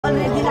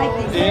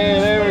like this. Yeah,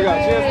 there we go.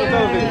 Cheers for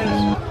Philippines.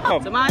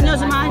 Samahan nyo,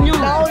 samahan nyo.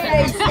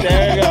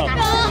 There you go.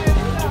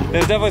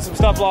 There's definitely some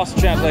stuff lost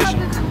in translation.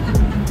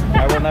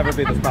 I will never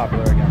be this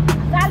popular again.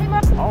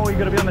 Oh, you're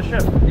gonna be on the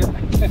ship? Yep.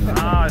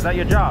 Ah, is that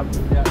your job?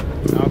 Yeah.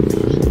 Okay.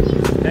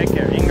 Take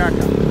care.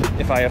 Ingaka.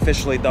 If I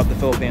officially dub the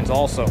Philippines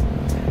also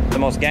the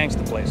most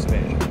gangster place of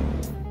Asia.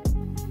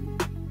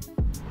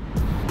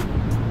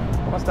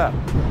 What's that?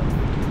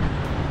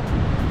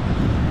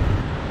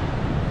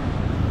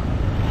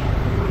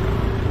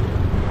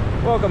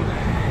 Welcome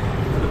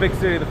to the big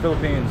city of the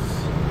Philippines,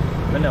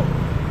 Manila.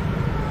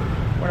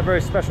 We're in a very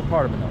special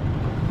part of Manila.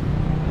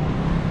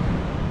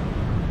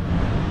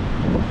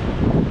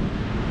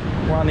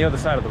 We're on the other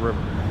side of the river,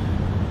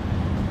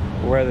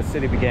 where the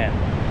city began.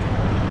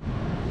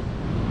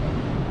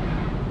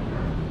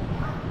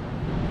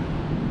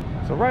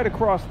 So right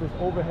across this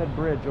overhead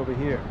bridge over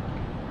here,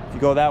 if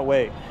you go that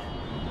way,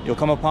 you'll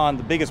come upon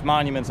the biggest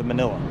monuments of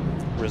Manila.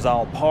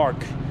 Rizal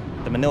Park,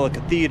 the Manila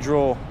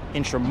Cathedral,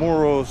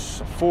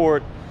 Intramuros, a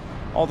fort,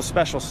 all the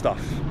special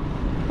stuff.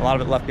 A lot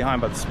of it left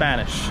behind by the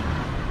Spanish.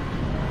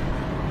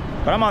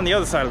 But I'm on the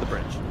other side of the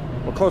bridge.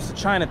 We're close to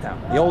Chinatown,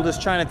 the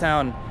oldest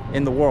Chinatown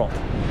in the world.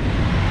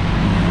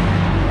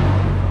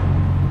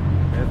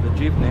 There's the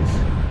jeepneys.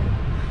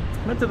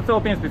 I've been to the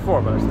Philippines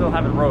before, but I still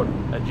haven't rode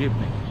a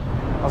jeepney.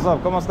 What's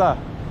up? ¿Cómo está?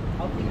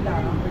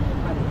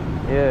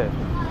 Yeah.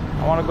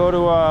 I want to go to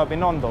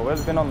Binondo.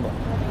 Where's Binondo?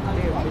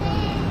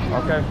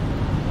 Okay.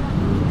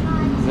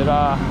 Is it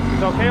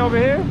okay over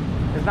here?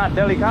 It's not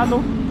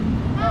delicado?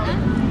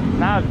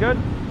 Nah, it's good?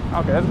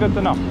 Okay, that's good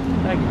to know.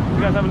 Thank you.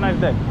 You guys have a nice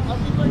day.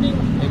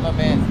 Hey, my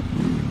man.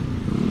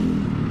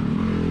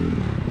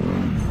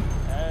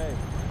 Hey.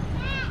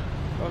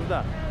 What's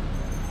that?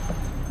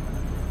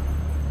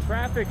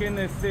 Traffic in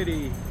this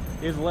city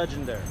is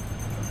legendary.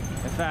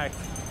 In fact,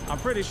 I'm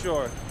pretty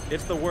sure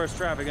it's the worst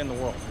traffic in the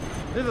world.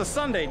 This is a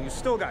Sunday and you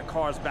still got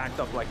cars backed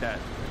up like that.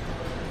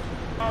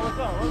 Oh, what's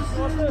up?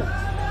 What's this?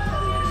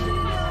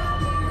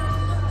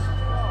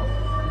 Oh.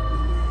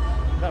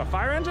 Is that a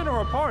fire engine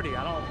or a party?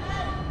 I don't...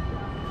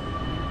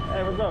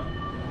 Hey, what's up?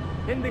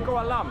 Hindi ko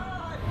alam.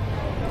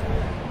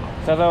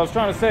 So as I was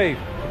trying to say,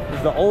 this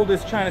is the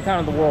oldest Chinatown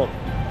in the world.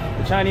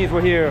 The Chinese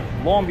were here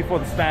long before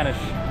the Spanish,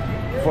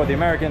 before the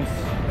Americans.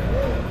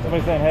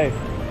 Somebody's saying, hey.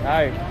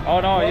 Hi.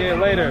 Oh no, yeah,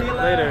 later.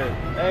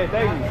 Hey,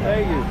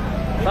 thank you.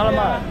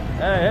 Salamat.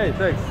 Hey,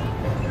 thanks.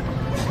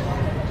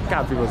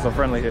 God, people are so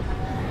friendly here.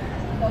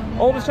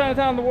 Oldest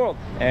Chinatown in the world.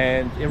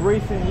 And in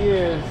recent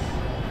years,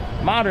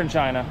 modern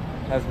China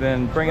has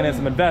been bringing in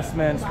some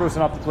investments,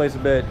 sprucing up the place a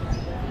bit.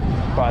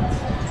 But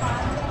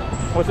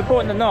what's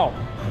important to know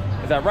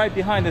is that right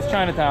behind this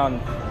Chinatown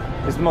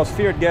is the most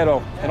feared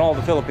ghetto in all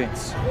the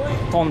Philippines,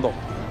 Tondo.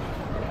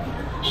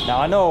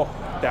 Now I know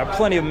there are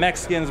plenty of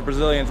Mexicans,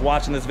 Brazilians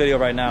watching this video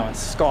right now and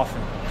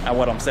scoffing at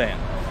what I'm saying.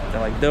 They're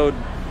like, dude,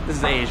 this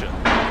is Asia,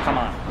 come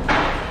on.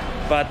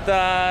 But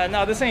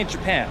no, this ain't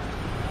Japan.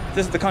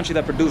 This is the country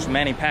that produced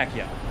Manny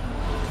Pacquiao.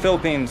 The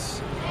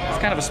Philippines is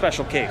kind of a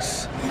special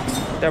case.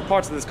 There are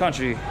parts of this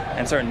country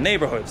and certain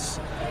neighborhoods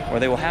where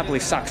they will happily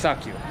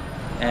sock you.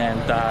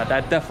 And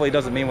that definitely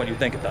doesn't mean what you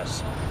think it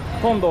does.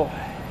 Tondo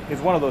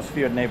is one of those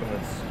feared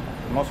neighborhoods.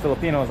 Most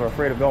Filipinos are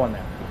afraid of going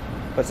there.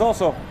 But it's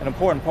also an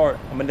important part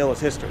of Manila's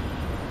history.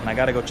 And I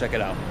gotta go check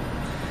it out.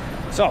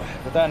 So,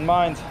 with that in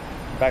mind,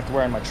 back to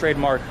wearing my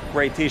trademark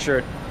gray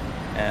t-shirt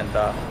and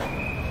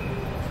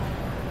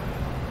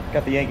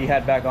got the Yankee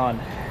hat back on,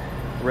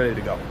 ready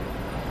to go.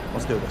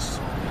 Let's do this.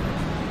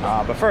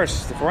 But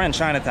first, if we're in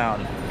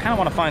Chinatown, I kinda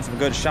wanna find some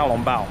good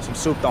xiaolongbao, some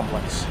soup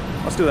dumplings.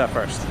 Let's do that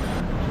first.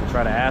 Should we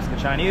try to ask a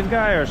Chinese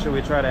guy or should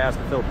we try to ask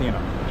a Filipino?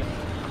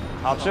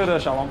 好吃的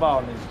小笼包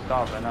你知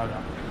道在哪里？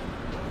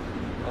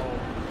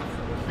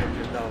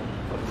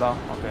不知道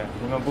 ，OK，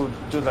 你们不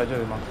就在这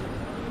里吗？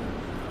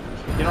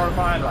 You know what I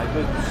find? Like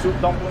good soup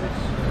dumplings?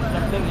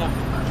 Yeah.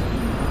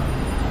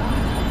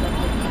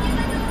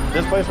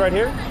 This place right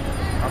here?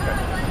 Okay.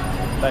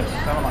 Thanks.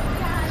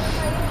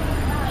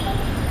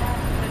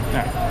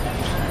 Alright.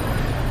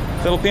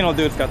 Filipino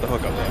dude's got the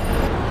hook up there.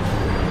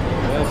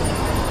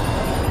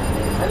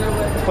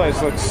 This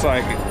place looks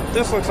like,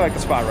 this looks like the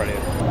spot right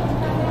here.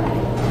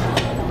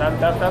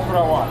 That's what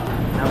I want.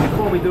 Now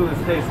before we do this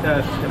taste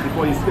test, and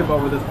before you skip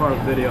over this part of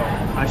the video,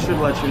 I should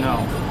let you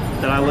know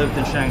that I lived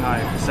in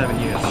Shanghai for 7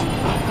 years.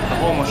 The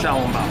home of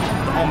xiaolongbao,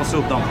 the home of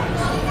soup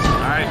dumplings.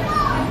 Alright?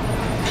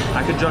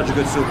 I could judge a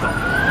good soup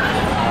dumpling.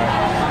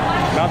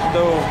 Alright. About to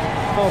do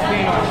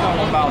Filipino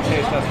xiaolongbao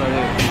taste test right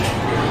here.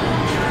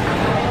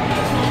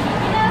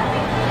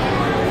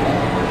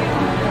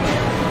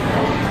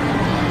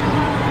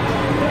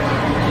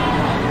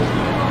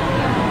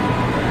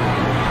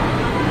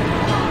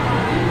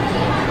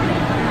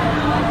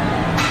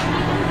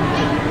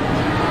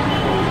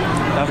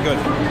 That's good. I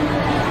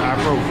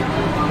approve.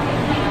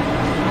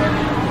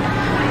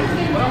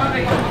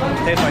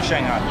 Tastes like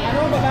Shanghai.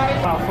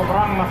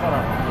 Sobrang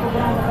masarap.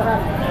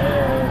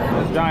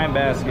 This giant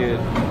basket,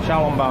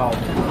 xiaolongbao.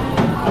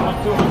 How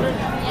much? 200?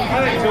 I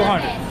think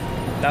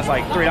 200. That's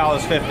like $3.50 or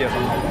something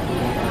like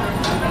that.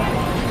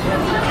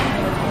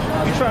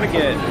 you're trying to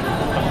get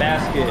a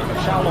basket of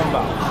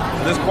xiaolongbao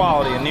of this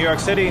quality in New York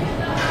City,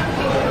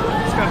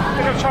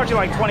 they're gonna charge you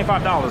like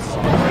 $25.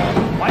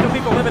 Why do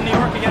people live in New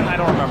York again? I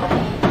don't remember.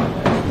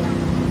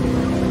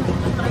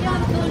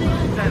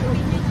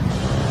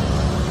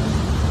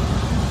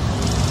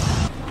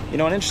 You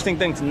know, an interesting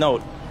thing to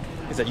note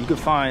is that you could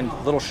find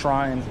little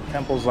shrines and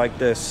temples like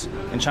this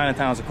in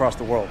Chinatowns across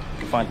the world. You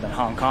can find them in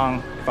Hong Kong,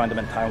 you can find them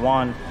in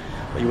Taiwan,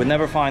 but you would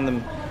never find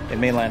them in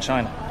mainland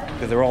China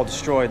because they were all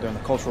destroyed during the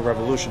Cultural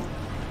Revolution.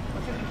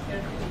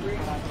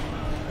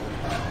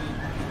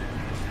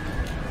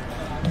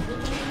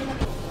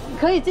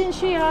 可以进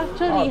去啊，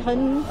这里很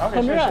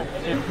热。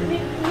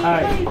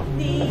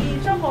你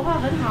中国话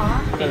很好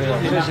啊。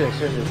谢谢。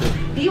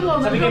比我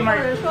们中国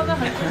人说的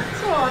很不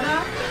错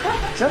呢。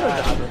真的假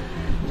的？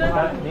真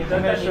的。你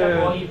真的是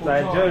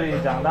在这里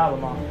长大的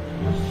吗？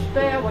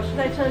对啊，我是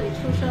在这里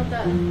出生的。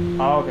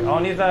OK，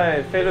 哦，你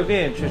在菲律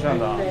宾出生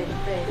的。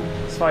对。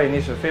所以你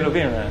是菲律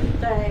宾人。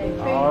对。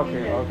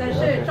OK， 但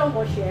是中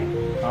国学。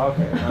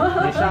OK，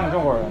 你像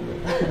中国人。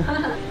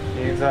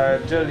你在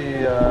这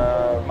里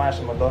卖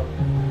什么的？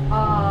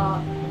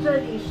 这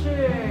里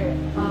是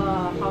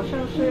好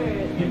像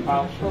是面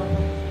包，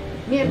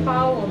面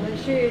包我们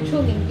是出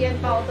名面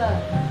包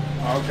的。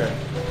Okay.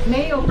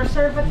 没有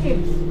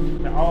preservatives.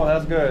 Oh,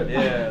 that's good.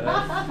 Yeah.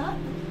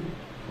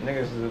 那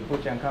个是不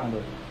健康的。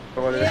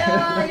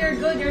Yeah, you're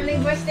good. Your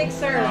linguistics,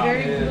 sir.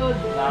 Very good. No,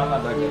 I'm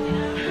not that good.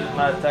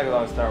 My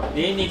Tagalog is terrible.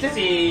 你自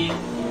己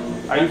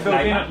Are you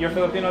Filipino? You're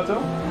Filipino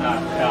too?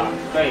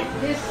 对。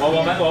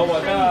我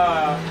的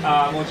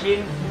母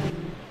亲。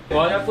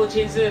 我的父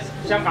亲是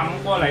香港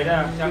过来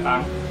的，香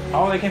港。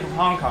Oh, they came from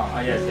Hong Kong.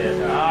 Yes.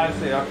 I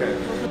see. Okay.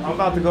 I'm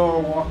about to go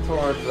walk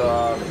towards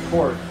the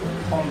port,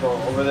 Tondo,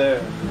 over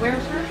there. Where,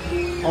 sir?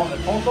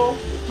 Tondo?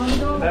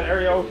 Tondo. Is that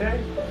area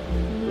okay?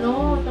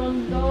 No,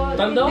 Tondo.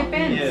 Tondo? It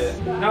depends. Yeah.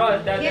 No,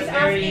 that's He's very...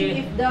 asking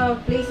if the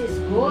place is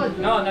good.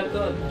 No, not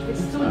good.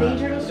 It's too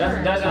dangerous,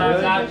 sir.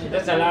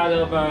 That's a lot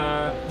of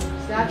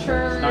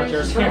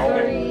snatchers,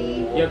 burglary.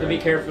 You have to be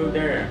careful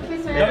there.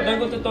 Don't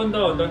go to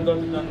Tondo. Don't go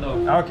to Tondo.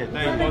 Okay,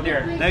 thank you. Go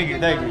there. Thank you.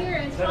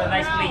 It's a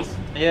nice place.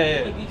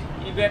 Yeah.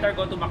 You better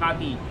go to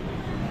Makati.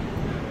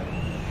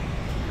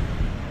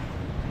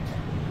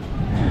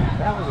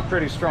 That was a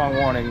pretty strong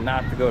warning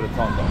not to go to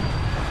Tondo.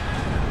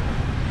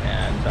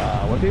 And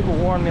when people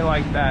warn me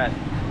like that, I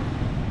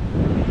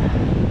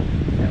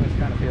always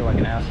kind of feel like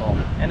an asshole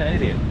and an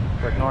idiot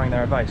for ignoring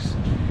their advice.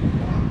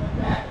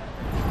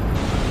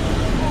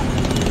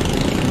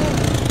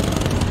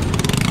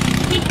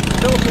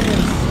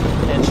 Philippines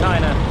and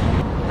China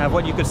have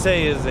what you could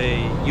say is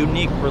a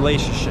unique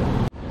relationship.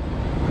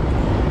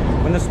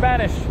 When the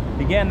Spanish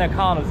began their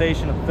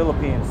colonization of the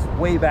Philippines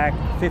way back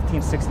in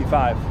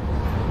 1565,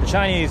 the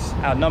Chinese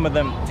outnumbered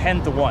them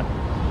 10 to 1.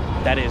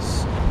 That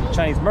is,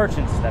 Chinese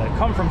merchants that had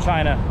come from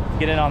China to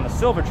get in on the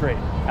silver trade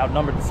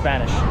outnumbered the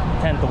Spanish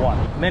 10 to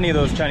 1. Many of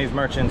those Chinese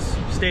merchants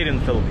stayed in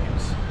the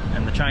Philippines,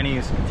 and the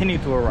Chinese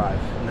continued to arrive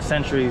in the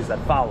centuries that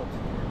followed.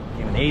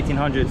 Came in the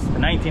 1800s, the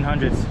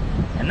 1900s,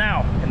 and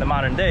now, in the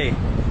modern day,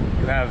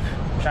 you have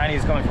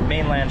Chinese coming from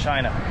mainland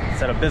China to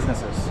set up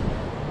businesses.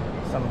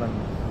 Some of them,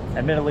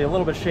 admittedly, a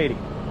little bit shady,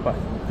 but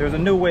there's a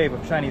new wave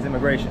of Chinese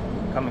immigration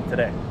coming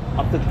today.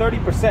 Up to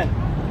 30%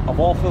 of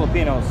all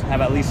Filipinos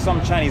have at least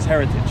some Chinese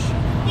heritage,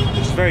 which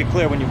is very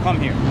clear when you come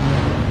here.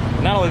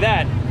 But not only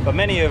that, but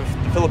many of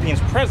the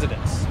Philippines'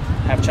 presidents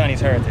have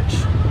Chinese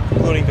heritage,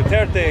 including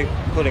Duterte,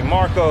 including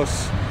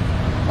Marcos,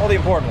 all the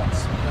important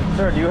ones.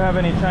 Sir, do you have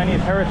any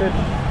Chinese heritage?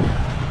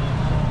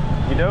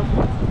 You do?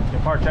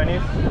 You're part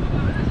Chinese?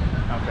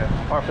 Okay,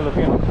 part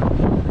Filipino.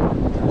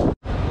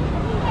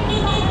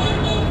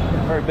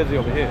 Very busy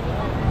over here.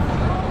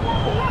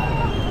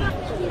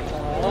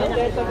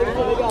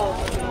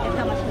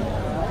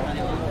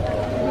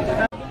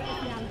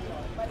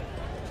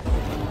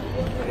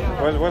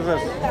 What's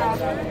this?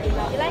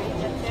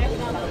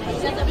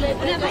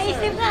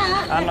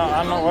 I know.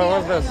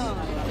 What's this?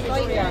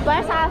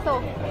 Where's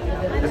aso?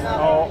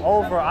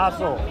 Oh, for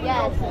aso.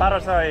 Yes. Para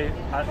sa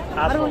aso.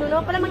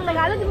 Marunong pa namang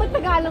Tagalog, di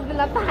mag-Tagalog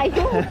na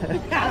tayo.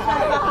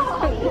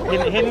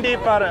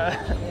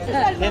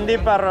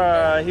 Hindi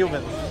para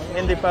humans.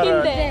 Hindi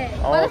para... Hindi.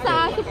 Oh, para okay. sa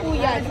aso po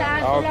yan. Sa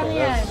aso lang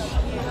yan.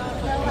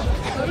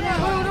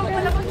 Marunong pa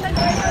namang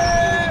Tagalog.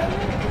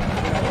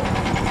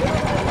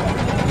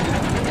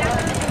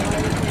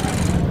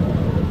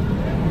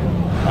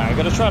 I'm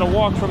gonna try to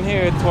walk from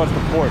here towards the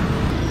port.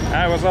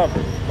 Hi, what's up?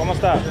 ¿Cómo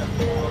está?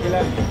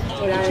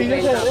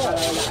 Okay.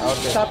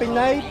 Shopping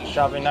knife.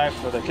 Shopping knife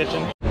for the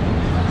kitchen.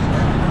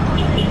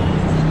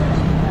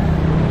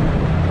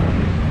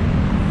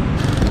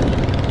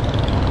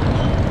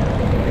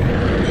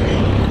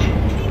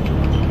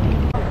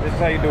 This is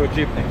how you do a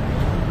jeepney.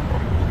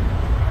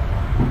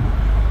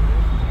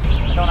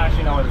 I don't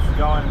actually know where this is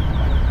going,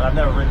 but I've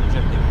never ridden a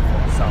jeepney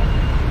before, so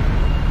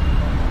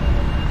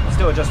let's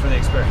do it just for the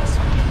experience.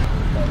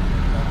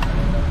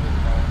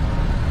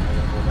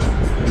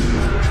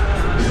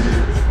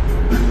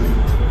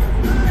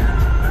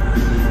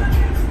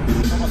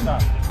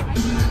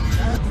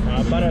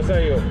 Para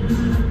sa'yo.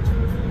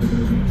 How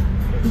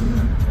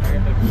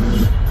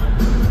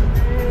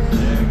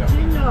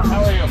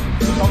are you?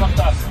 ¿Cómo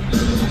estás?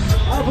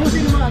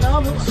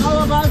 How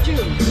about you?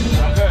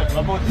 I'm good.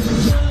 Mabuti.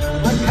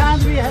 What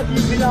country have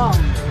you belong?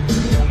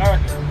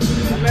 America.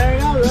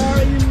 America?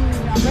 Where in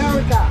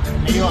America?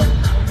 New York.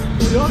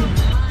 New York?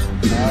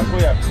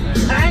 Kuya.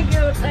 Thank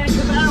you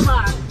very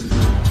much.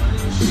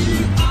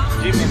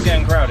 Jeepney's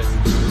getting crowded.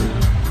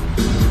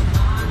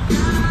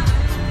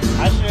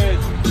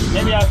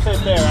 Maybe I'll sit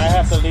there. I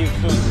have to leave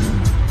soon.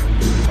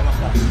 ¿Cómo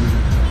está?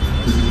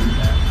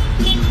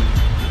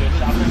 Good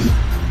shopping.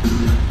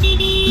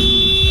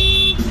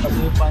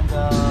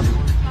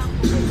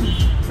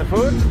 The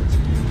food?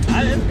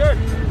 It's good.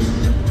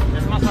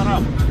 It's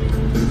masarap.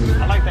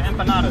 I like the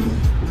empanadas.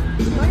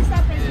 Where's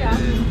that picture?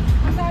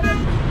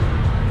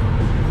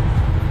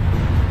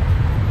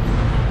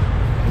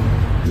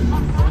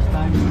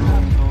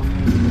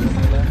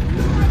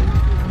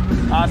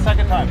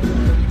 Second time.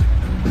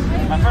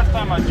 My first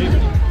time on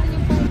jeepney.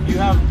 You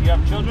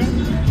have children?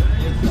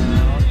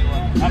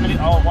 How many?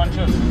 Oh, one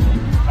child.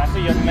 I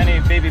see you have many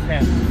baby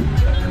pants.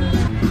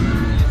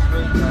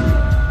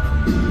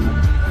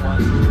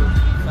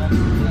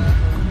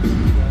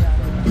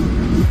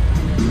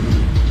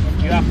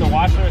 You have to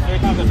wash her 3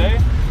 times a day?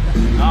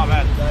 Oh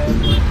man.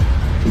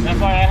 That's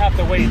why I have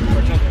to wait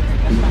for children.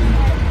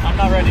 I'm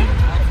not ready.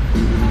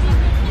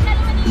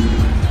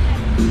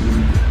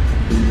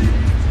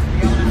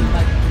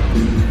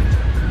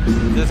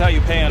 This is how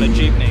you pay on a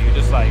jeepney. You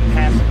just like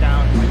pass it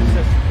down like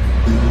this.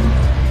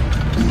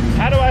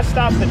 How do I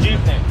stop the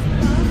jeepney?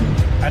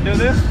 I do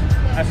this.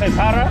 I say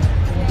para.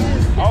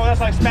 Oh,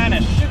 that's like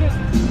Spanish.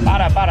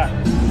 Para, para.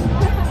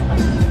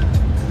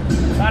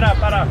 Para,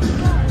 para.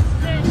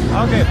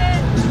 Okay.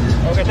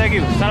 Okay, thank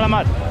you.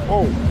 Salamat.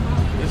 Oh,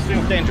 this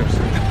feels dangerous.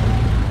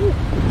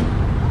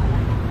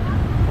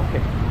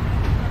 Okay.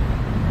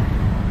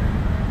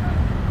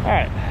 All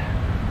right.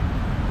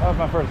 That was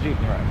my first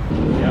jeepney ride.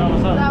 Yo,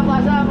 what's up?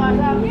 What's up? How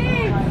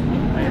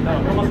you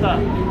doing? ¿Cómo está?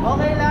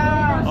 Okay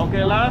lang.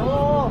 Okay la?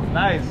 Oh.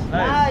 Nice,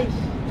 nice.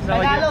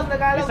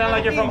 You sound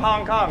like you're from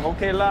Hong Kong.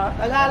 Okay la?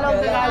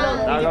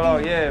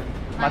 Tagalog, yeah.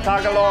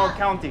 Tagalog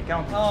County.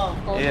 Oh.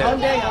 Yeah.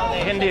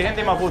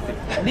 Hindi mabuti.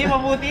 Hindi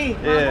mabuti.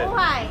 Yeah.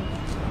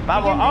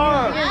 Babo.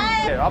 Oh.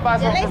 Okay, I'll buy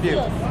some from you.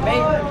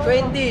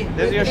 20.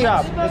 This is your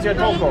shop. This is your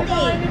Tondo.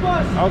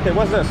 Okay,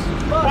 what's this?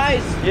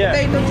 Price. Yeah.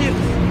 Potato chips.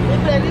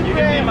 You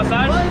give me a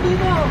massage?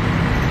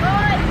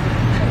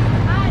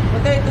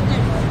 Potato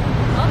chips.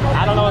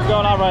 I don't know what's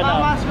going on right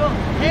now.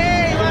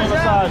 Hey, Give me a what's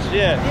up? massage,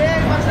 yeah.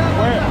 Yeah, massage.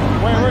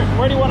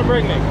 Where do you want to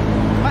bring me?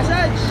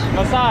 Massage.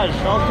 Massage,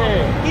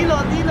 okay. Tilo.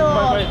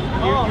 Wait,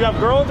 you have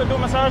girls that do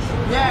massage?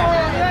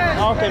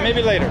 Yeah. Okay,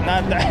 maybe later.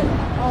 Not that.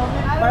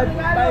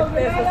 5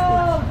 pesos.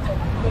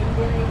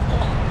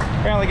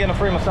 Apparently getting a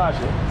free massage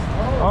here.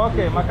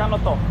 Okay, makano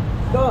to?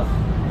 Dos.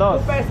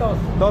 2 pesos.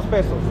 2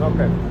 pesos,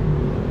 okay.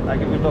 I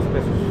give you 2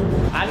 pesos.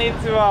 I need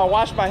to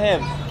wash my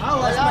hands.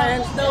 Wash my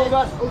hands daw.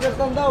 Ugas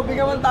lang daw.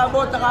 Bigyan mo ng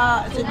tabo at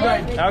saka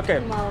seatbelt. Okay.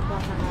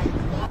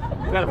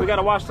 We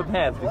gotta wash some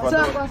hands before I do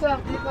it. What's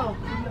up? Dito.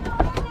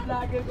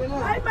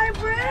 Hi, my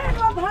friend!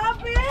 What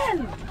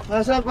happened?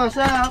 What's up?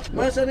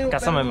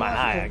 Got some in my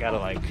eye. I gotta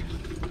like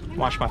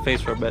wash my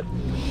face for a bit.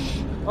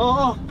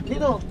 Oh,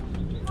 dito.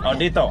 Oh,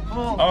 dito.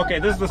 Okay,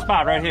 this is the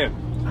spot right here.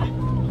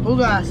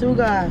 Hugas.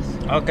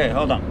 Okay,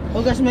 hold on.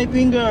 Hugas my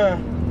finger.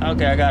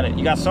 Okay, I got it.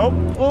 You got soap?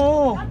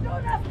 Oo.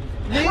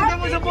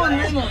 Bigyan mo sabon.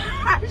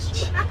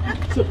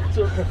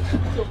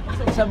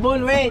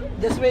 Sabon, wait.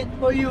 Just wait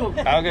for you.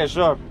 Okay,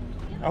 sure.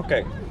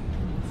 Okay.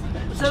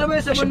 Saan ba yung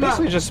I sabon should mo?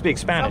 basically just speak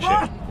Spanish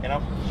here, you know?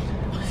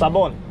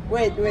 Sabon.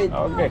 Wait.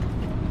 Okay.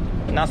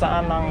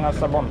 Nasaan ang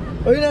sabon?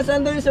 Uy,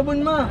 nasaan daw yung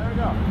sabon mo? There we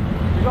go.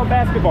 You go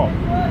basketball.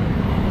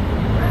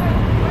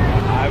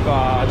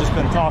 I've just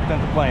been talked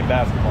into playing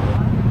basketball.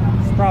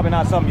 It's probably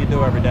not something you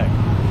do every day.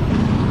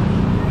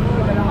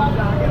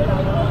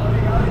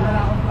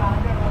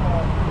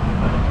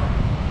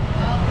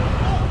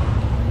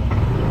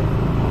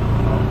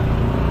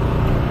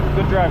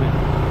 Good driving.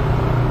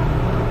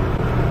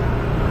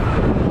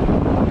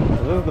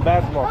 So this is the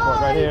basketball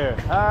court right here.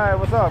 Hi,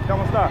 what's up?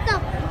 ¿Cómo está?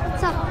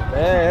 What's up?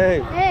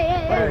 Hey. Hey.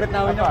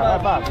 High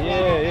five.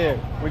 Yeah.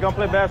 We're gonna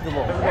play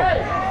basketball. Let's go.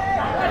 Hey,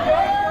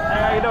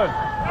 how you doing?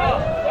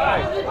 Hi.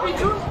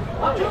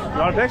 You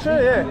want a picture?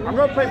 Yeah. I'm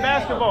gonna play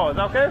basketball. Is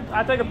that okay?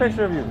 I'll take a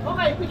picture of you.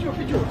 Okay, picture.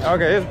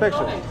 Okay, here's a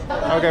picture.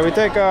 Okay, we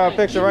take a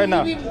picture right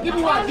now. Give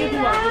me one.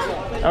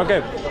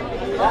 Okay.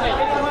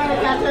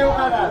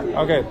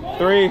 Okay,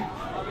 3,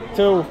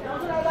 2,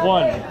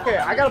 1. Okay,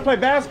 I gotta play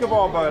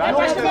basketball, but I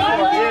think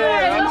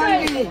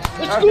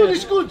It's good.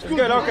 It's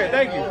good. Okay,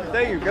 thank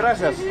you.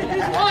 Gracias.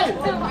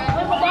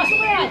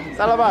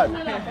 Salamat.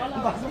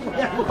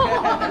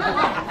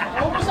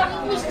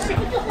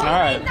 All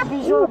right.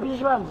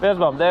 Fist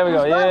bump. There we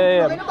go.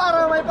 Yeah.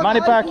 Manny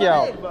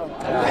Pacquiao.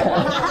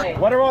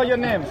 What are all your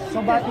names?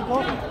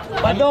 Sabbatical.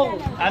 Badong.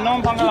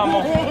 Anong pangalan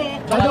mo?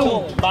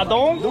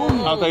 Badong.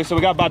 Okay, so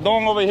we got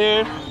Badong over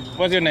here.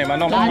 What's your name?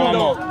 Anong pangalan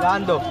mo?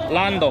 Lando.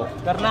 Lando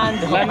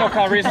Fernando.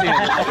 Calrissian.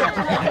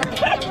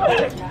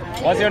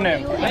 What's your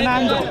name?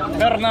 Fernando.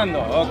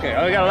 Fernando. Okay,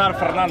 I got a lot of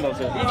Fernandos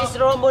here. This is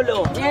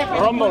Romulo.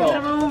 Romulo.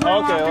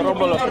 Okay,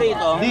 Romulo.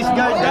 This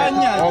guy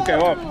Ganyan. Okay,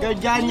 well.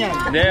 Ganyan.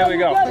 There we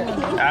go.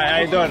 How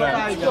you doing?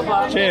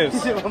 Cheers.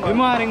 Good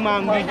morning,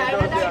 ma'am.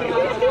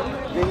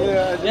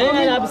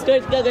 Ganyan,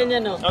 upskirt ka,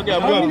 ganyan, no? Okay,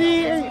 I'm good.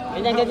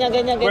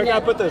 Ganyan. Where can I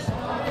put this?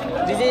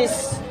 This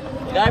is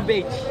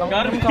garbage.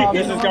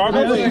 This is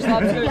garbage?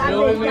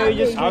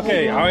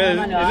 Okay,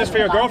 is this for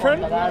your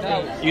girlfriend?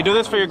 You do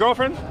this for your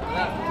girlfriend?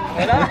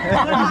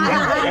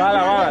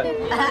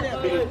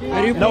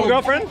 No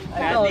girlfriend?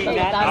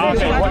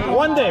 Okay,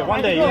 one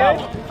day you have.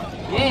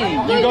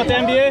 You go to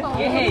MBA?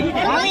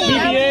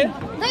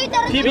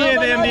 PBA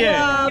the MBA.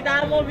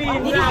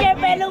 This is your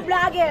fellow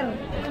vlogger.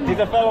 He's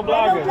a fellow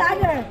blogger.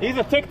 Vlogger. He's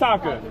a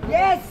TikToker.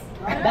 Yes.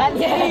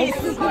 Yes.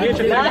 He's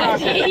a TikToker.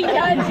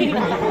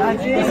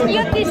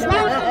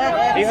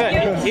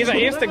 He's an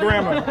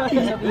Instagrammer.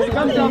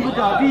 Come down to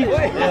the beach.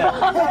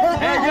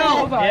 Hey,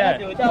 Joe. Yeah.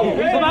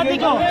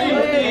 Sabbatical.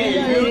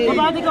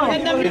 Sabbatical.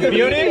 He's a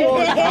beauty?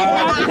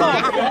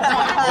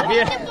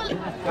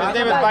 His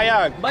name is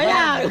Bayag.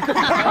 Bayag.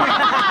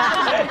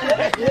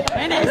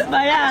 My name is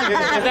Bayag.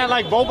 Is that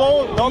like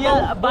Bobo? Logo?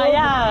 Yeah,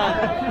 Bayag.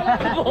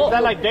 Is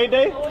that like Day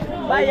Day?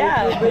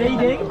 Bayag.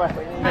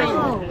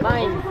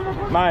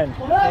 Mine.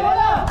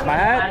 My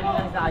hat?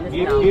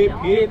 Give.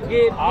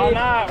 Oh,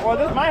 nah. Well,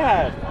 this is my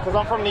hat. Because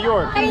I'm from New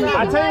York.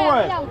 I tell you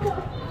what.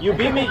 You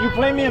beat me. You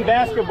play me in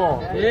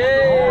basketball. Yeah.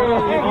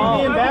 You beat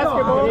me in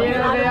basketball. You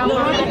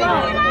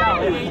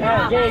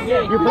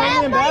play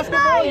me in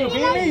basketball. You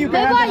beat me. You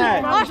can have the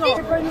hat. I'm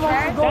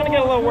starting to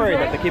get a little worried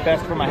that they keep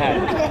asking for my hat.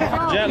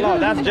 Jet lag.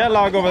 That's jet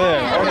lag over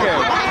there. Okay.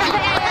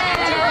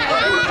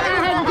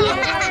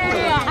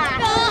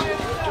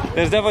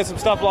 There's definitely some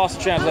stuff lost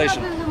in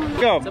translation.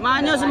 Go.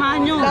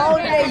 Samahan nyo.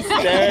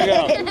 There you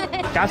go.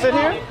 Can I sit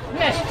here?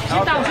 Yes.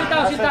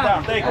 Sit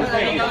down. Thank you.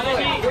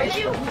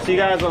 So you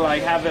guys are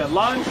like having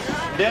lunch,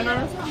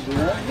 dinner?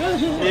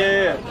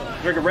 Yeah.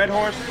 Drinking Red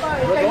Horse?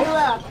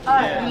 Yeah.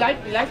 You like?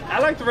 I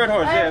like the Red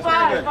Horse, yeah, it's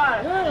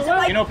pretty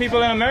good. You know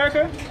people in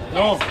America?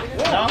 No?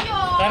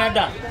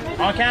 Canada.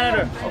 Oh,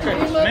 Canada. Okay.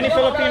 Many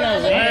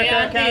Filipinos,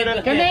 America,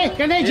 Canada.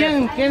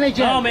 Canadian.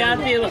 No, my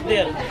auntie was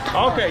there.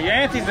 Okay, your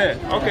auntie's there.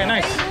 Okay,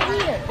 nice.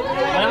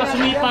 Wala ka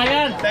sumipa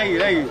yan. Thank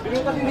you.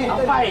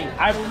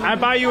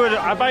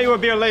 I buy you a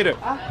beer later.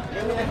 All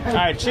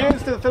right,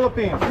 cheers to the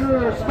Philippines.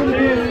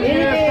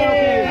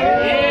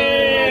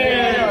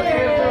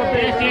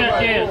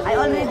 Cheers. I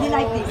already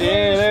like this.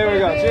 Yeah, there we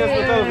go. Cheers to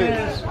the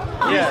Philippines.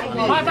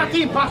 Yeah. Pasta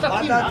team.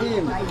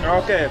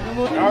 Okay.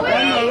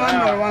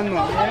 One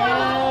more.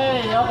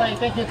 Okay,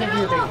 thank you.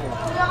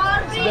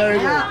 Very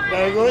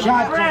good.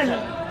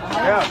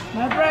 Yeah.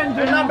 My friend,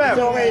 It's not bad.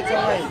 It's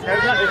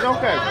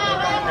okay.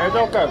 It's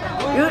okay.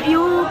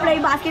 You play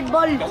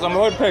basketball. Because I'm a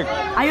hood pig.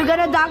 Are you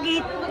gonna dunk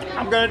it?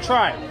 I'm gonna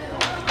try.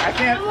 I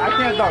can't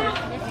dunk.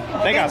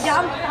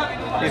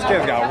 These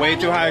kids got way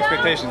too high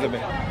expectations of me.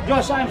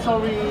 Josh, I'm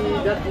sorry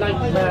that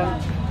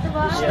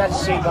that's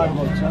say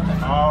garbage.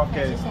 Huh?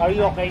 Okay. Are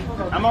you okay?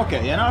 I'm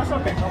okay. You know, it's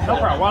okay. No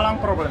problem. Walang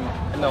problema.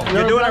 No.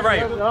 You're doing it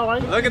right. All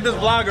right. Look at this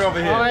vlogger over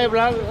here. Okay,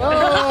 vlog.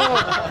 Oh,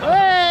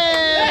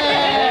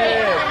 hey!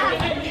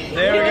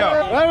 There we go.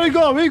 There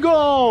we go.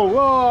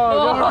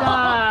 Whoa,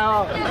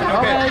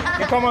 Okay.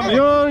 You come on me.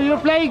 You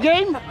play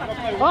game?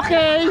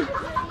 Okay.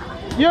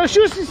 Your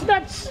shoes is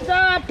not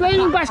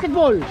playing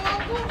basketball.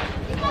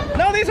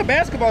 No, these are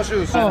basketball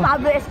shoes.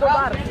 Pablo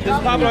Escobar. This is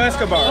Pablo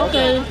Escobar.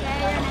 Okay.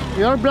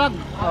 Your vlog.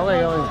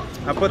 Okay.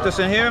 I put this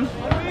in here.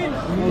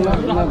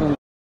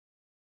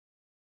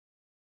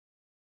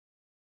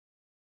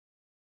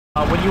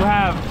 When you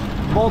have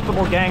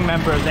multiple gang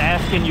members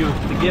asking you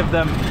to give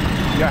them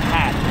your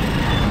hat,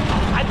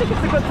 I think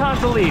it's a good time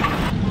to leave.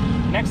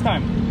 Next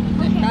time.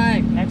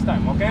 Next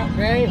time, okay?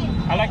 Okay.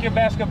 I like your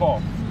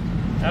basketball.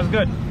 That's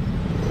good.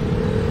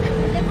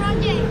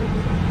 LeBron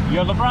James.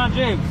 You're LeBron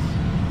James.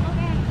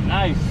 Okay.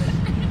 Nice.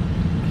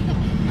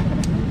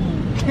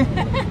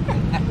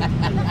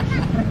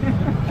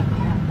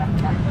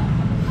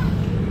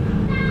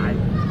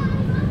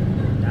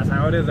 That's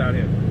how it is out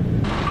here.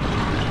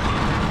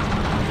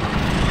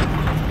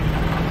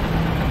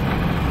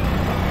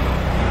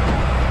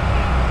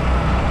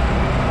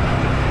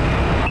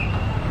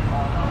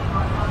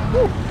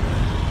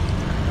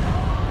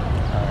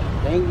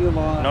 Thank you,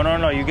 boy.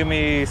 No. You give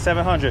me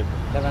 700.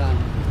 Yeah.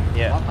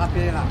 Yeah.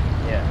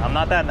 I'm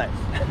not that nice.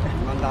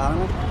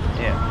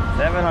 Yeah.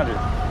 700.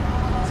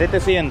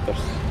 700.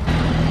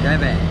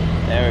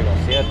 There we go.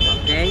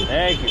 700. Okay.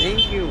 Thank you.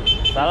 Thank you.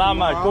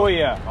 Salamat,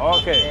 kuya.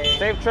 Okay.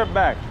 Safe trip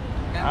back.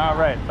 All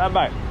right.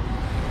 Bye-bye.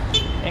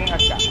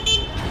 Ingat ka.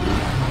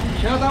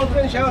 Shout out,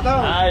 friend. Shout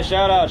out. All right.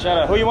 Shout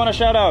out. Who you want to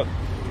shout out?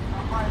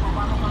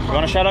 You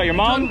want to shout out your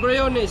mom? John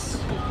Briones.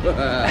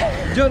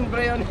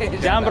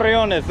 John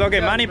Briones.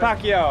 Okay, Manny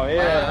Pacquiao.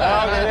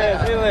 Yeah. Okay,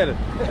 see you later.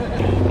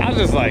 I was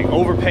just like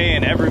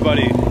overpaying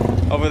everybody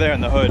over there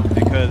in the hood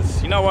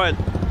because you know what?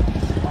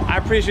 I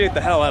appreciate the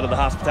hell out of the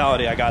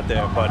hospitality I got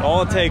there, but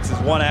all it takes is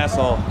one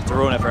asshole to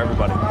ruin it for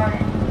everybody.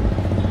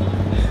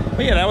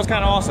 But yeah, that was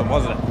kind of awesome,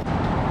 wasn't it?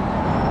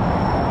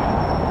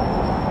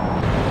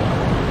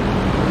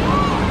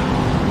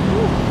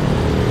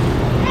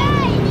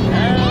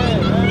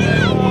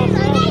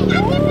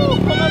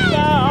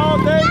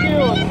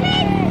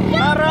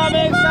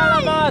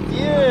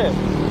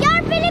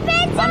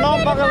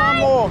 Anong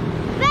pangalan mo?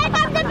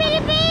 Welcome to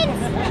Philippines!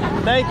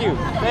 Thank you,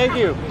 thank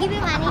you. Give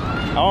me money.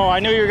 Oh, I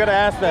knew you were gonna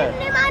ask that.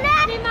 Give me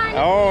money.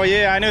 Oh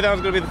yeah, I knew that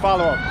was gonna be the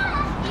follow-up.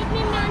 Give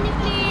me money,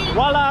 please.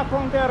 Wala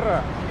akong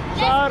pera.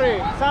 Sorry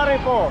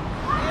po.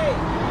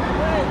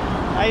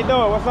 How you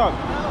doing? What's up?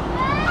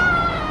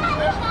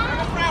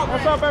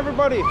 What's up,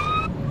 everybody?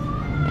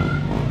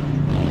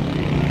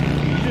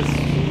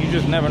 You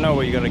just never know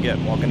what you're gonna get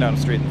walking down the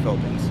street in the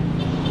Philippines.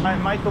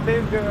 May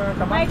tubig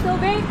ka ba? May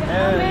tubig?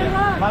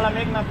 Mayroon.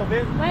 Malamig na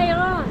tubig?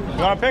 Mayroon.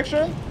 You want a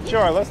picture?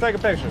 Sure, let's take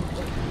a picture.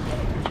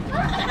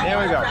 Here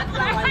we go.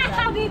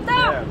 Dito.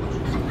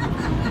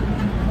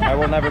 Yeah. I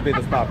will never be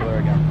this popular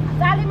again.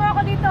 Sali mo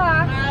ako dito,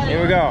 ha? Here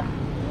we go.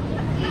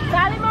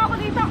 Sali mo ako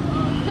dito.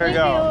 Here we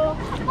go.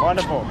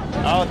 Wonderful.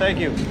 Oh, thank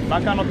you.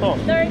 Magkano to?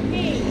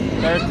 30.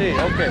 30,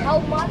 okay. How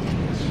much?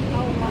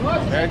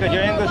 Very good.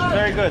 Your English is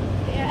very good.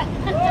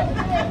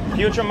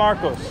 Future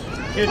Marcos.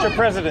 Future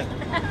president.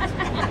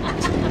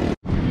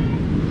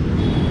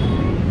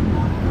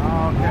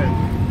 Okay.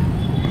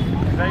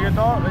 Is that your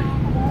dog?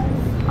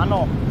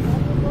 Ano?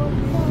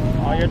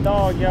 Oh, your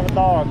dog. You have a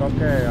dog.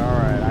 Okay,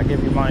 alright. I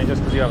give you money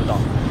just because you have a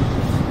dog.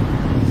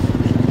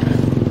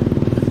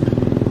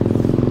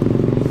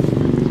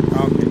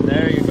 Okay,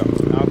 there you go.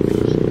 Okay.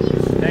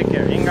 Take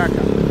care. Ingat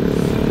ka.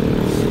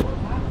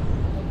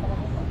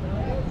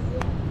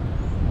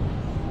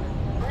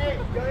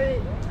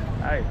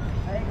 Hi.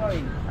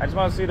 I just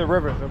want to see the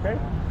rivers, okay?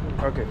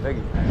 Okay, thank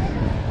you.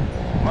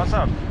 What's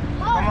up?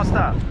 ¿Cómo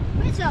está?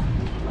 What's up?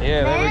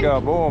 Yeah, there we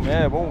go. Boom,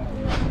 yeah, boom.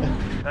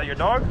 Is that your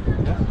dog?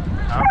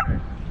 Yeah. Okay.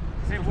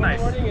 Seems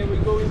nice. Morning and we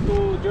go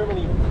into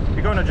Germany.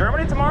 You going to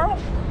Germany tomorrow?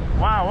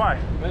 Wow, why?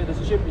 Right, the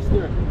ship is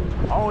there.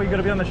 Oh, you're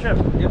gonna be on the ship?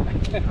 Yeah.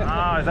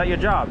 Ah, is that your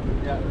job?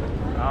 Yeah.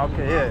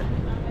 Okay, yeah.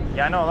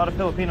 Yeah, I know a lot of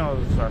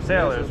Filipinos are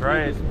sailors,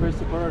 right? First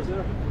supporters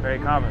there. Very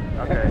common.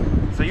 Okay.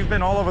 So you've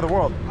been all over the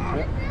world?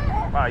 Yeah.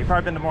 Wow, you've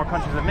probably been to more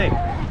countries than me.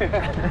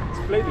 It's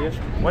plenty, yeah.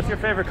 What's your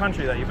favorite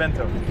country that you've been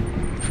to?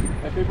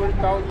 My favorite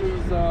country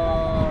is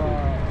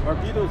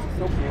Barbados.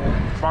 Something.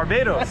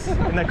 Barbados,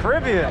 in the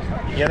Caribbean.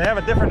 Yeah, they have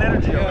a different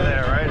energy over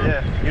there, right?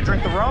 Yeah. You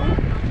drink the rum?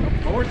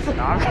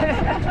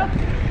 Okay.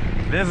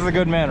 This is a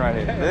good man right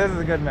here. This is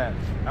a good man.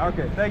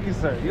 Okay, thank you,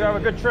 sir. You have a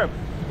good trip.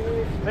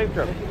 Safe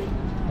trip.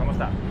 ¿Cómo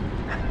está?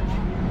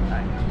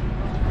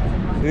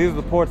 These are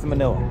the ports of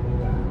Manila.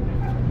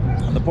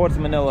 And the ports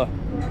of Manila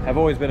have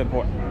always been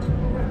important,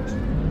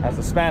 as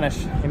the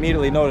Spanish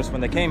immediately noticed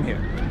when they came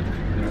here.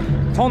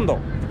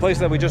 Tondo, the place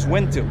that we just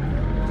went to,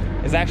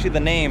 is actually the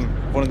name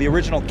of one of the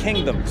original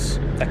kingdoms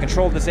that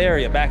controlled this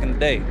area back in the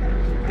day.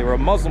 They were a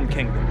Muslim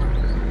kingdom.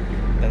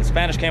 Then the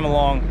Spanish came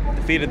along,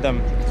 defeated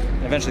them,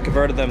 and eventually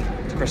converted them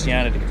to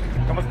Christianity.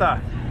 ¿Cómo está?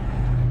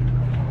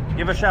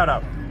 Give a shout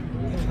out.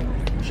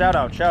 Shout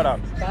out, shout out.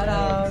 Shout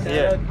out.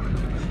 Yeah.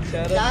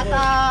 Shout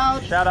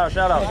out. Shout out,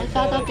 shout out.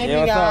 Shout out, Yeah,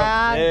 what's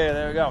up? Yeah,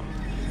 there we go.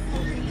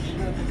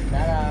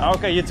 Shout out.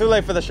 Okay, you're too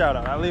late for the shout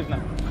out. I'll leave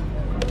now.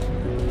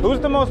 Who's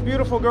the most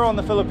beautiful girl in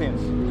the Philippines?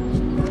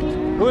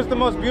 Who is the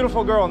most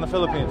beautiful girl in the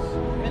Philippines?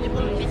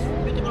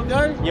 Beautiful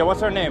girl? Yeah,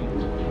 what's her name?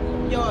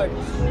 Yours.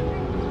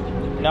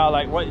 No,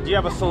 like, what? Do you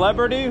have a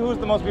celebrity? Who's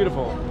the most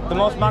beautiful? The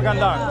most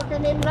magandang? What's your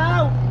name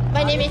now?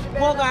 My name is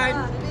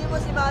Bogart.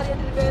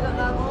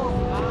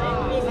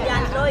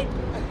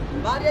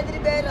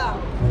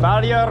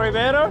 Valia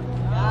Rivera?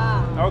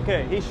 Yeah.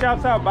 Okay, he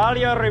shouts out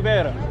Valia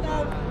Rivera.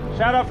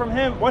 Shout out from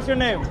him. What's your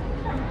name?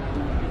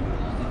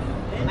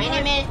 My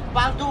name is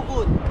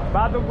Baldugun.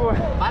 Badugun.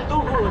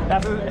 Baldugun.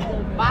 That's his...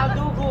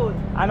 Baldugun.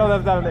 I know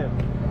that's not a name.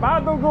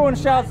 Badugun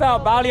shouts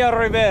out Valia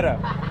Rivera.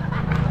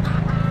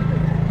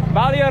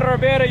 Valia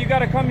Rivera, you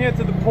gotta come here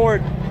to the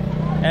port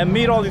and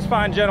meet all these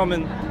fine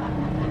gentlemen.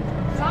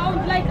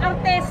 Sound like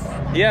artist.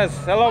 Yes,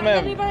 hello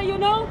ma'am. River, you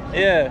know?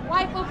 Yeah.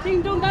 Wife of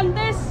Ding Dong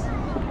Dantes.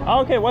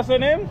 Okay, what's her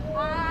name?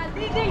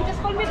 Diding, just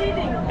call me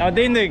Diding. Oh,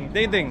 Dinding,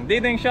 Dinding.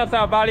 Dinding shouts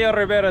out Valia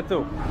Rivera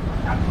too.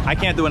 I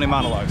can't do any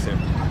monologues here,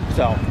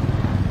 so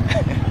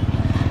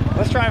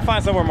let's try and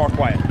find somewhere more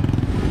quiet.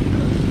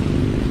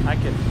 I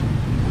can.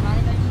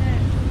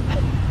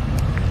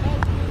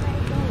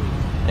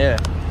 Yeah.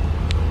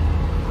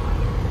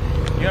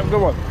 You have a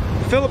good one.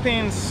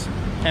 Philippines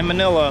and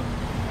Manila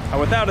are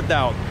without a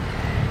doubt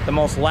the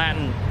most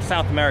Latin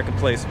South American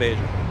place of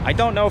Asia. I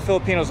don't know if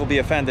Filipinos will be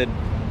offended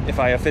if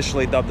I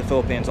officially dub the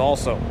Philippines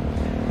also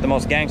the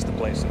most gangsta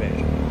place of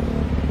Asia.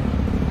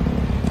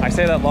 I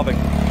say that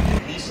lovingly.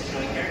 Please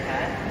join your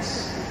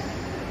hands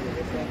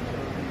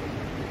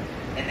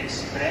and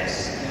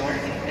express your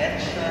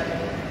intention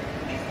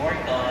before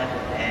God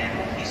and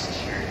His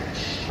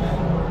church.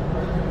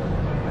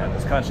 Man,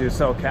 this country is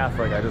so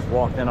Catholic, I just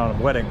walked in on a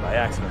wedding by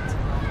accident.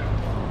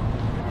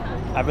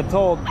 I've been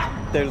told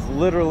there's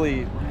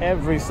literally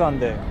every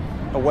Sunday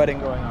a wedding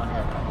going on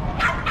here.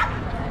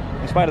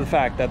 spite of the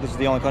fact that this is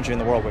the only country in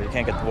the world where you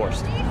can't get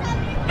divorced.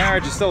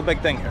 Marriage is still a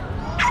big thing here.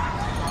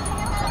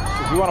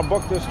 So if you want to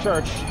book this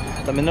church,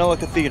 the Manila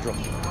Cathedral,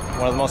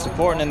 one of the most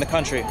important in the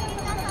country,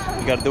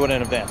 you got to do it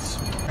in advance.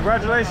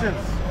 Congratulations.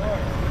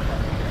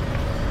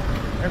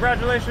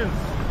 Congratulations.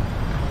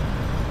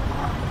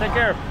 Take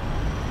care.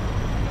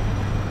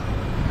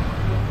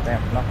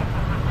 Damn, nothing.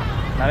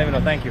 Not even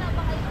a thank you.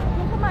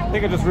 I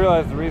think I just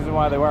realized the reason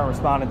why they weren't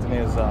responding to me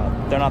is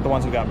they're not the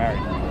ones who got married.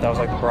 That was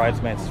like the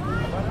bridesmaids.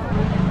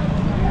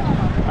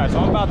 Alright, so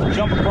I'm about to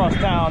jump across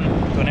town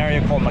to an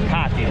area called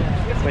Makati,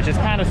 which is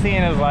kind of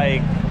seen as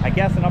like, I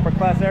guess, an upper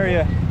class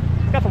area.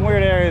 It's got some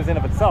weird areas in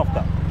of itself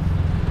though.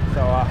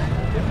 So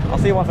I'll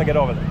see you once I get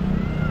over there.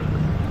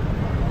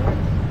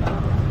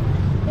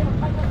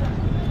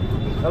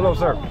 Hello,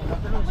 sir.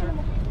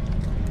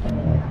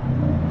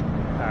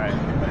 Alright.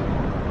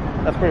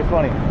 That's pretty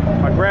funny.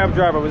 My Grab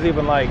driver was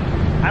even like,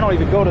 I don't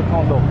even go to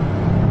Tondo.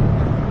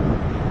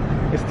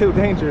 It's too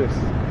dangerous.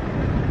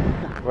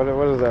 What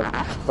is that?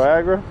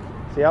 Viagra?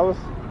 Cialis?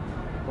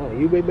 Oh,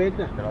 you be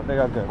better. I don't think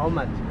I could. How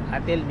much?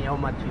 Tell me how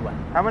much you want.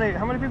 How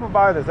many people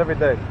buy this every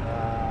day?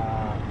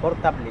 4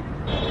 tablets.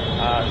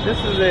 This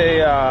is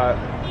a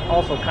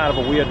also kind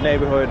of a weird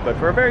neighborhood, but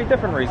for a very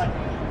different reason.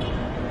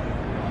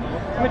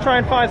 Let me try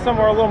and find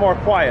somewhere a little more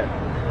quiet.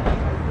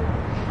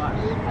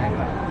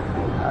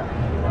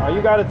 Oh,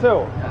 you got it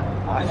too.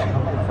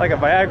 It's like a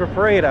Viagra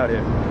parade out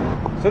here.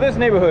 So this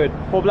neighborhood,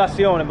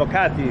 Poblacion in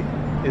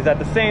Makati, is at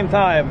the same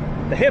time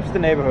the hipster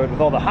neighborhood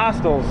with all the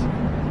hostels,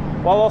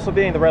 while also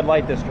being the red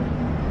light district,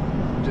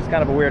 which is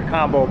kind of a weird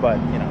combo, but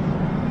you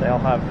know, they all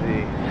have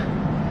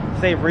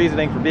the same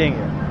reasoning for being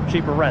here: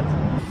 cheaper rent.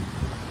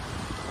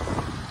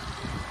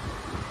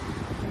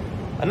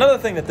 Another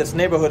thing that this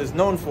neighborhood is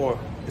known for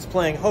is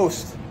playing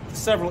host to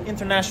several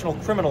international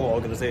criminal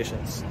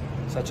organizations,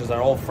 such as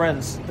our old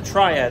friends, the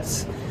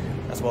Triads,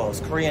 as well as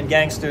Korean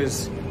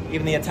gangsters,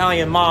 even the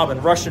Italian mob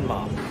and Russian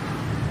mob.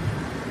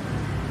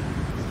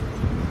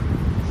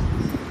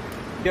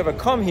 If you ever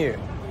come here,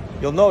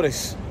 you'll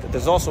notice that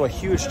there's also a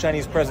huge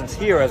Chinese presence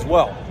here as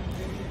well.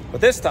 But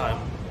this time,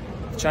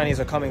 the Chinese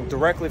are coming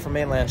directly from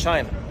mainland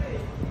China.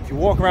 If you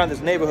walk around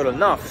this neighborhood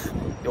enough,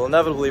 you'll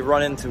inevitably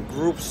run into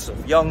groups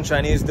of young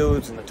Chinese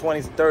dudes in the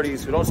 20s and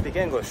 30s who don't speak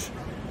English,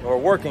 who are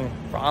working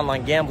for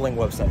online gambling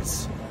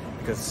websites,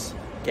 because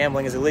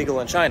gambling is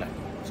illegal in China,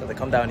 so they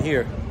come down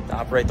here to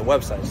operate the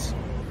websites.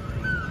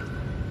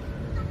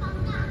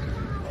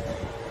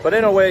 But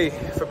in a way,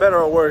 for better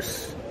or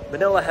worse,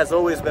 Manila has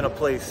always been a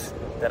place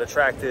that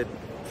attracted,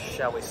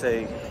 shall we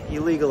say,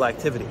 illegal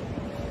activity.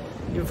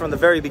 Even from the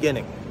very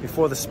beginning,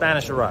 before the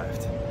Spanish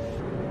arrived.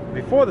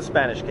 Before the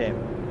Spanish came,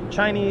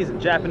 Chinese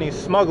and Japanese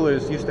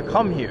smugglers used to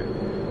come here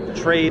to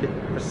trade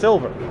for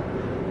silver.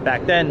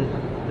 Back then,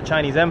 the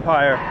Chinese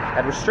Empire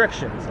had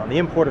restrictions on the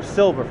import of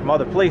silver from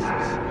other places,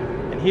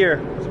 and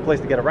here was a place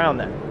to get around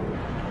that.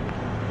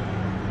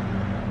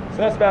 So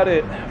that's about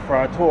it for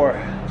our tour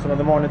of some of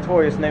the more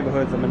notorious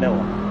neighborhoods of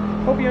Manila.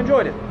 Hope you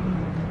enjoyed it.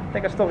 I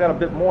think I still got a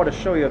bit more to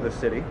show you of the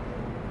city.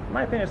 In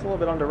my opinion, it's a little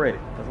bit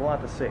underrated. There's a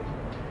lot to see.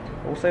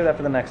 But we'll save that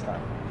for the next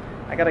time.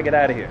 I gotta get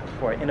out of here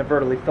before I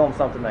inadvertently film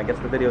something that gets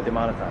the video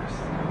demonetized.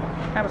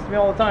 Happens to me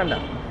all the time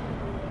now.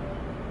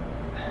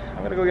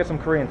 I'm gonna go get some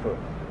Korean food.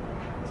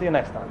 See you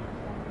next time.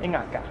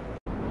 Ingat ka.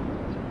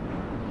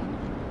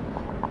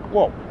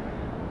 Whoa,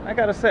 I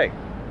gotta say,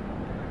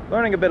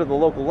 learning a bit of the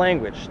local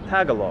language,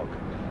 Tagalog,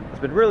 has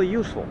been really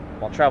useful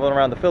while traveling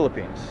around the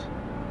Philippines.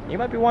 You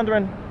might be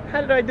wondering,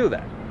 how did I do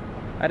that?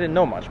 I didn't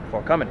know much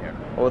before coming here.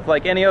 But with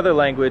like any other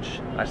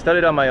language, I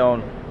studied on my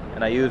own,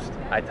 and I used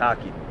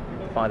italki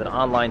to find an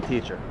online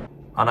teacher.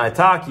 On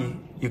italki,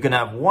 you can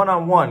have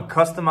one-on-one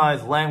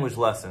customized language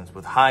lessons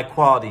with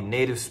high-quality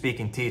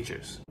native-speaking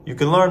teachers. You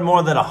can learn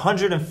more than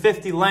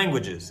 150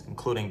 languages,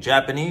 including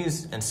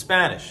Japanese and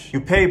Spanish.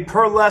 You pay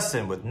per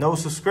lesson with no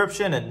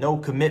subscription and no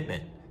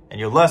commitment, and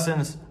your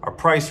lessons are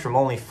priced from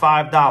only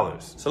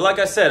 $5. So like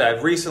I said,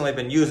 I've recently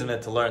been using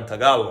it to learn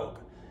Tagalog.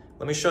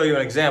 Let me show you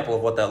an example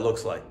of what that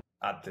looks like.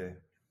 Ate.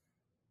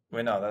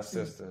 Wait, no, that's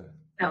just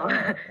no.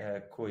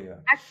 Kuya.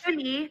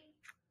 Actually,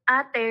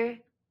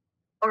 ate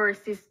or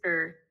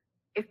sister,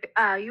 if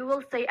you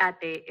will say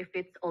ate if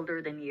it's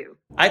older than you.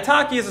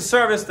 Italki is a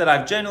service that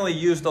I've generally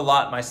used a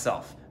lot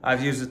myself.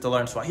 I've used it to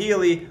learn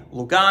Swahili,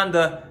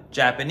 Luganda,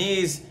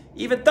 Japanese,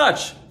 even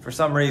Dutch for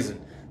some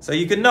reason. So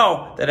you can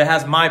know that it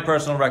has my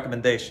personal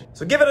recommendation.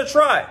 So give it a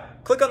try.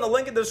 Click on the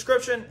link in the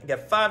description and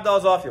get $5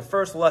 off your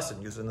first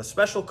lesson using the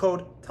special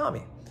code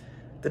Tommy.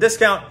 The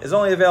discount is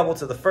only available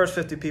to the first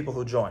 50 people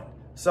who join.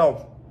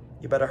 So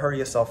you better hurry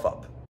yourself up.